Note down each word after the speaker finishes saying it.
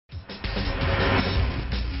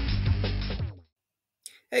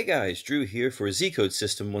Hey guys, Drew here for Z Code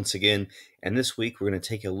System once again, and this week we're going to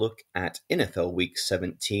take a look at NFL Week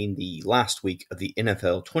 17, the last week of the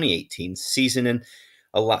NFL 2018 season, and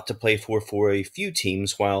a lot to play for a few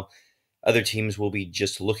teams, while other teams will be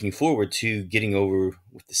just looking forward to getting over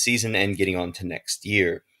with the season and getting on to next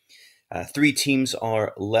year. Three teams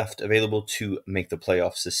are left available to make the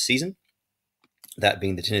playoffs this season, that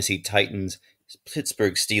being the Tennessee Titans,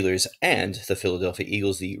 Pittsburgh Steelers, and the Philadelphia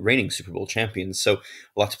Eagles, the reigning Super Bowl champions. So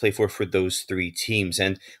a lot to play for those three teams.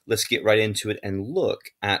 And let's get right into it and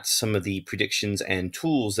look at some of the predictions and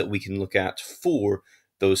tools that we can look at for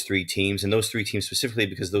those three teams, and those three teams specifically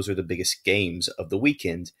because those are the biggest games of the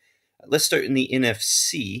weekend. Let's start in the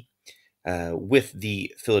NFC with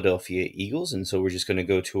the Philadelphia Eagles. And so we're just going to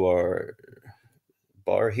go to our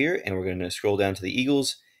bar here, and we're going to scroll down to the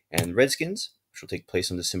Eagles and Redskins, which will take place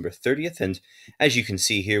on December 30th. And as you can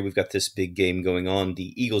see here, we've got this big game going on.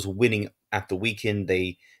 The Eagles winning at the weekend.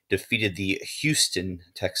 They defeated the Houston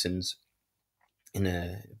Texans in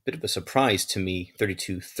a bit of a surprise to me,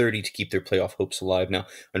 32-30, to keep their playoff hopes alive. Now,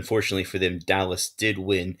 unfortunately for them, Dallas did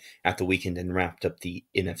win at the weekend and wrapped up the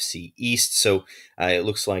NFC East. So it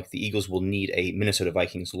looks like the Eagles will need a Minnesota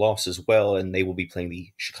Vikings loss as well, and they will be playing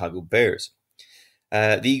the Chicago Bears.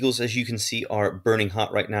 The Eagles, as you can see, are burning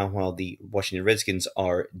hot right now, while the Washington Redskins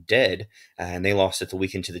are dead, and they lost at the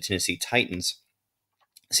weekend to the Tennessee Titans,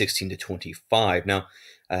 16-25. Now,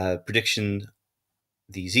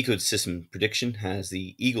 the Z-Code system prediction has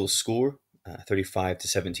the Eagles score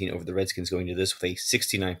 35-17 over the Redskins going into this with a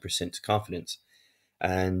 69% confidence.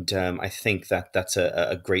 And I think that's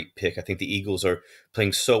a great pick. I think the Eagles are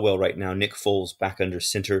playing so well right now. Nick Foles back under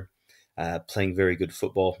center. Playing very good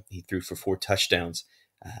football. He threw for 4 touchdowns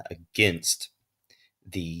against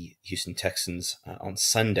the Houston Texans on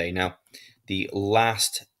Sunday. Now, the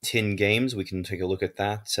last 10 games, we can take a look at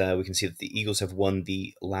that. We can see that the Eagles have won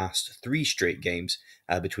the last 3 straight games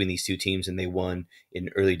between these two teams, and they won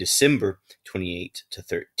in early December,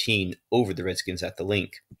 28-13 over the Redskins at the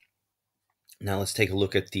Link. Now let's take a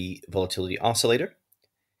look at the volatility oscillator,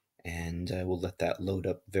 and we'll let that load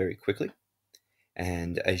up very quickly.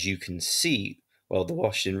 And as you can see, well, the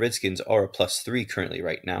Washington Redskins are a +3 currently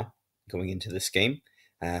right now going into this game,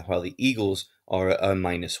 while the Eagles are a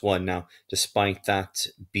 -1. Now, despite that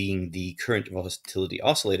being the current volatility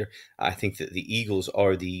oscillator, I think that the Eagles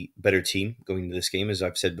are the better team going into this game. As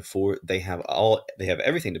I've said before, they have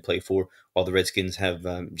everything to play for, while the Redskins have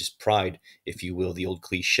just pride, if you will, the old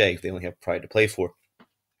cliche. They only have pride to play for.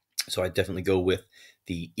 So I'd definitely go with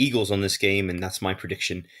the Eagles on this game, and that's my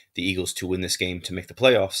prediction, the Eagles to win this game to make the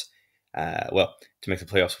playoffs. To make the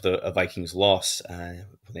playoffs with a Vikings loss when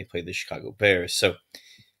they play the Chicago Bears. So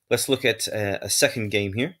let's look at a second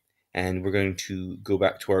game here, and we're going to go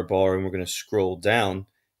back to our bar, and we're going to scroll down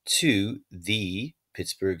to the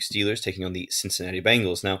Pittsburgh Steelers taking on the Cincinnati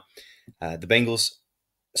Bengals. Now, the Bengals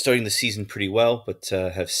starting the season pretty well, but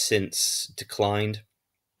have since declined.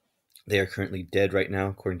 They are currently dead right now,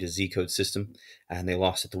 according to Z-Code System, and they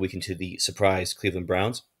lost at the weekend to the surprise Cleveland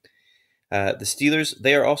Browns. The Steelers,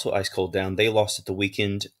 they are also ice cold down. They lost at the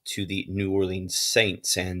weekend to the New Orleans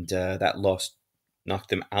Saints, and that loss knocked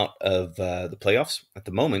them out of the playoffs at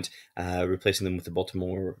the moment, replacing them with the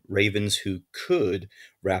Baltimore Ravens, who could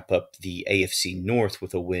wrap up the AFC North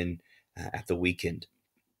with a win at the weekend.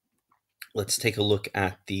 Let's take a look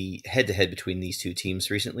at the head-to-head between these two teams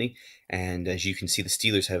recently. And as you can see, the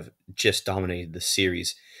Steelers have just dominated the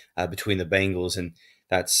series between the Bengals, and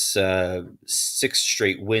that's 6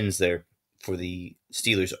 straight wins there for the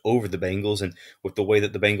Steelers over the Bengals. And with the way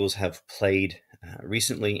that the Bengals have played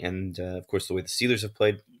recently, and of course the way the Steelers have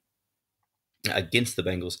played against the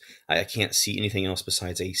Bengals, I can't see anything else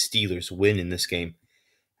besides a Steelers win in this game.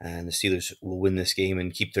 And the Steelers will win this game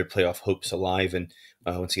and keep their playoff hopes alive. And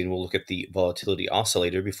once again, we'll look at the volatility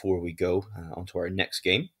oscillator before we go onto our next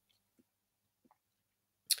game.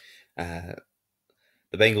 The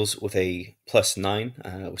Bengals with a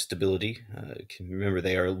 +9 with stability. Remember,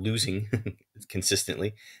 they are losing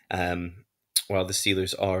consistently, while the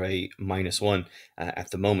Steelers are a -1 at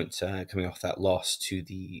the moment, coming off that loss to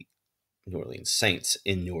the New Orleans Saints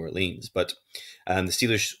in New Orleans. But the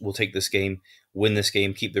Steelers will take this game, win this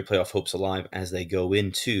game, keep their playoff hopes alive as they go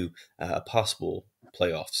into a possible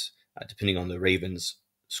playoffs, depending on the Ravens'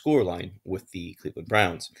 scoreline with the Cleveland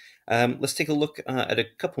Browns. Let's take a look at a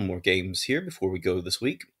couple more games here before we go this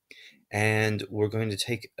week. And we're going to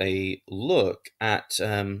take a look at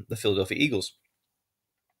the Philadelphia Eagles,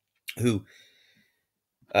 who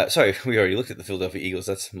sorry, we already looked at the Philadelphia Eagles.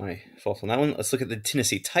 That's my fault on that one. Let's look at the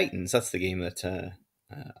Tennessee Titans. That's the game that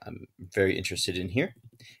I'm very interested in here.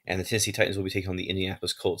 And the Tennessee Titans will be taking on the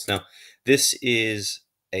Indianapolis Colts. Now, this is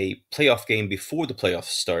a playoff game before the playoffs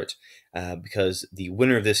start, because the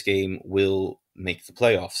winner of this game will make the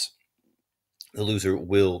playoffs. The loser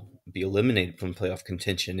will be eliminated from playoff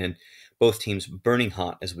contention, and both teams burning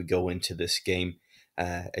hot as we go into this game.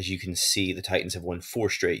 As you can see, the Titans have won 4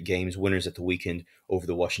 straight games, winners at the weekend over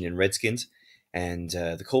the Washington Redskins, and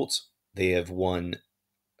the Colts, they have won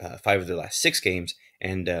 5 of their last 6 games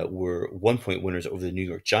and were 1-point winners over the New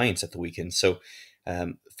York Giants at the weekend. So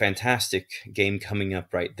fantastic game coming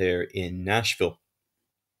up right there in Nashville.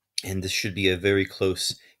 And this should be a very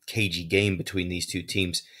close, cagey game between these two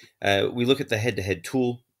teams. We look at the head-to-head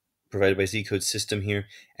tool provided by Z-Code System here,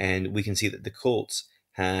 and we can see that the Colts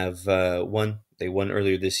have won. They won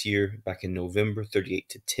earlier this year, back in November,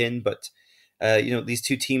 38-10. But these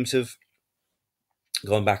two teams have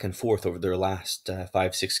gone back and forth over their last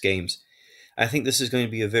 5-6 games. I think this is going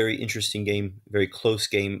to be a very interesting game, very close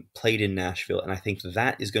game played in Nashville, and I think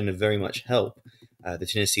that is going to very much help the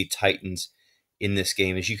Tennessee Titans in this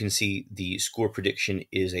game. As you can see, the score prediction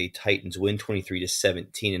is a Titans win,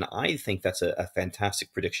 23-17, and I think that's a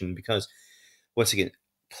fantastic prediction because, once again,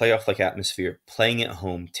 playoff-like atmosphere, playing at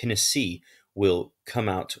home, Tennessee will come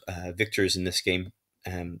out victors in this game.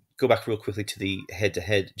 Go back real quickly to the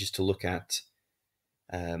head-to-head just to look at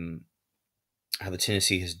how the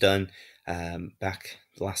Tennessee has done back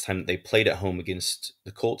the last time that they played at home against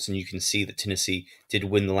the Colts, and you can see that Tennessee did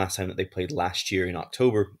win the last time that they played last year in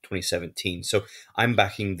October 2017. So I'm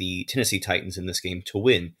backing the Tennessee Titans in this game to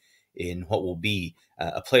win in what will be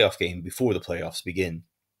a playoff game before the playoffs begin.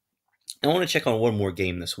 I want to check on one more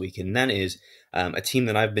game this week, and that is a team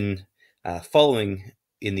that I've been following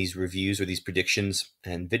in these reviews or these predictions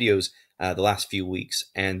and videos the last few weeks,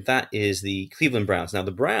 and that is the Cleveland Browns. Now,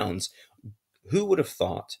 the Browns, who would have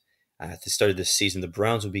thought at the start of this season the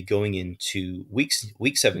Browns would be going into week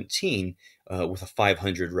 17 with a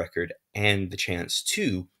 500 record and the chance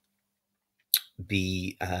to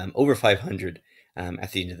be over 500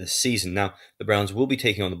 at the end of the season. Now, the Browns will be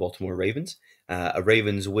taking on the Baltimore Ravens. A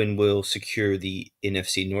Ravens win will secure the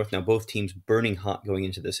NFC North. Now, both teams burning hot going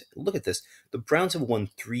into this. Look at this. The Browns have won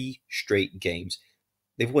 3 straight games.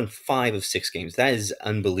 They've won 5 of 6 games. That is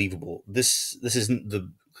unbelievable. This isn't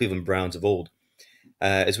the Cleveland Browns of old.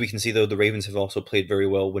 As we can see, though, the Ravens have also played very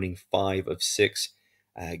well, winning 5 of 6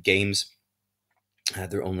 games.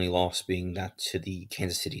 Their only loss being that to the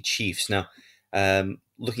Kansas City Chiefs. Now,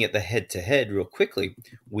 looking at the head-to-head real quickly,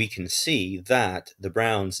 we can see that the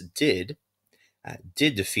Browns did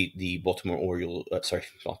defeat the Baltimore Orioles.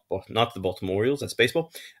 Not the Baltimore Orioles. That's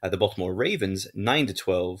baseball. The Baltimore Ravens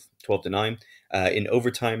 9-12, 12-9 in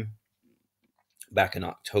overtime back in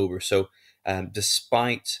October. So,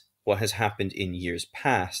 despite what has happened in years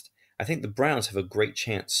past, I think the Browns have a great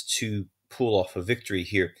chance to pull off a victory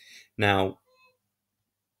here. Now,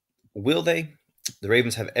 will they? The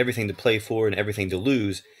Ravens have everything to play for and everything to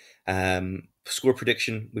lose. Score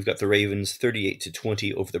prediction, we've got the Ravens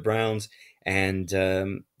 38-20 over the Browns, and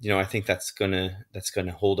I think that's gonna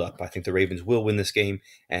hold up. I think the Ravens will win this game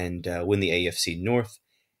and win the AFC North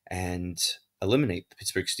and eliminate the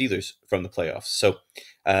Pittsburgh Steelers from the playoffs. So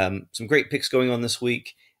some great picks going on this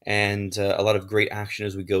week, and a lot of great action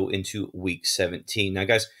as we go into week 17. Now,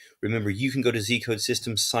 guys, remember, you can go to Z-Code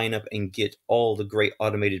Systems, sign up, and get all the great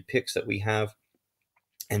automated picks that we have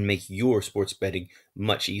and make your sports betting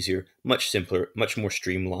much easier, much simpler, much more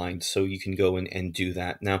streamlined. So you can go in and do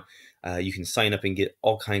that. Now, you can sign up and get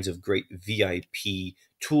all kinds of great VIP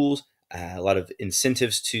tools, a lot of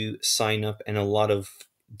incentives to sign up, and a lot of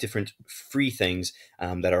different free things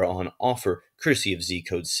that are on offer, courtesy of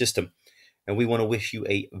Z-Code System. And we want to wish you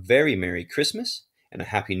a very Merry Christmas and a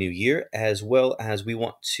Happy New Year, as well as we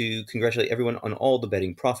want to congratulate everyone on all the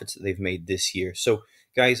betting profits that they've made this year. So,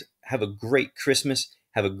 guys, have a great Christmas.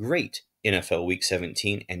 Have a great NFL Week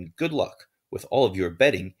 17, and good luck with all of your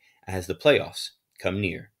betting as the playoffs come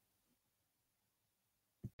near.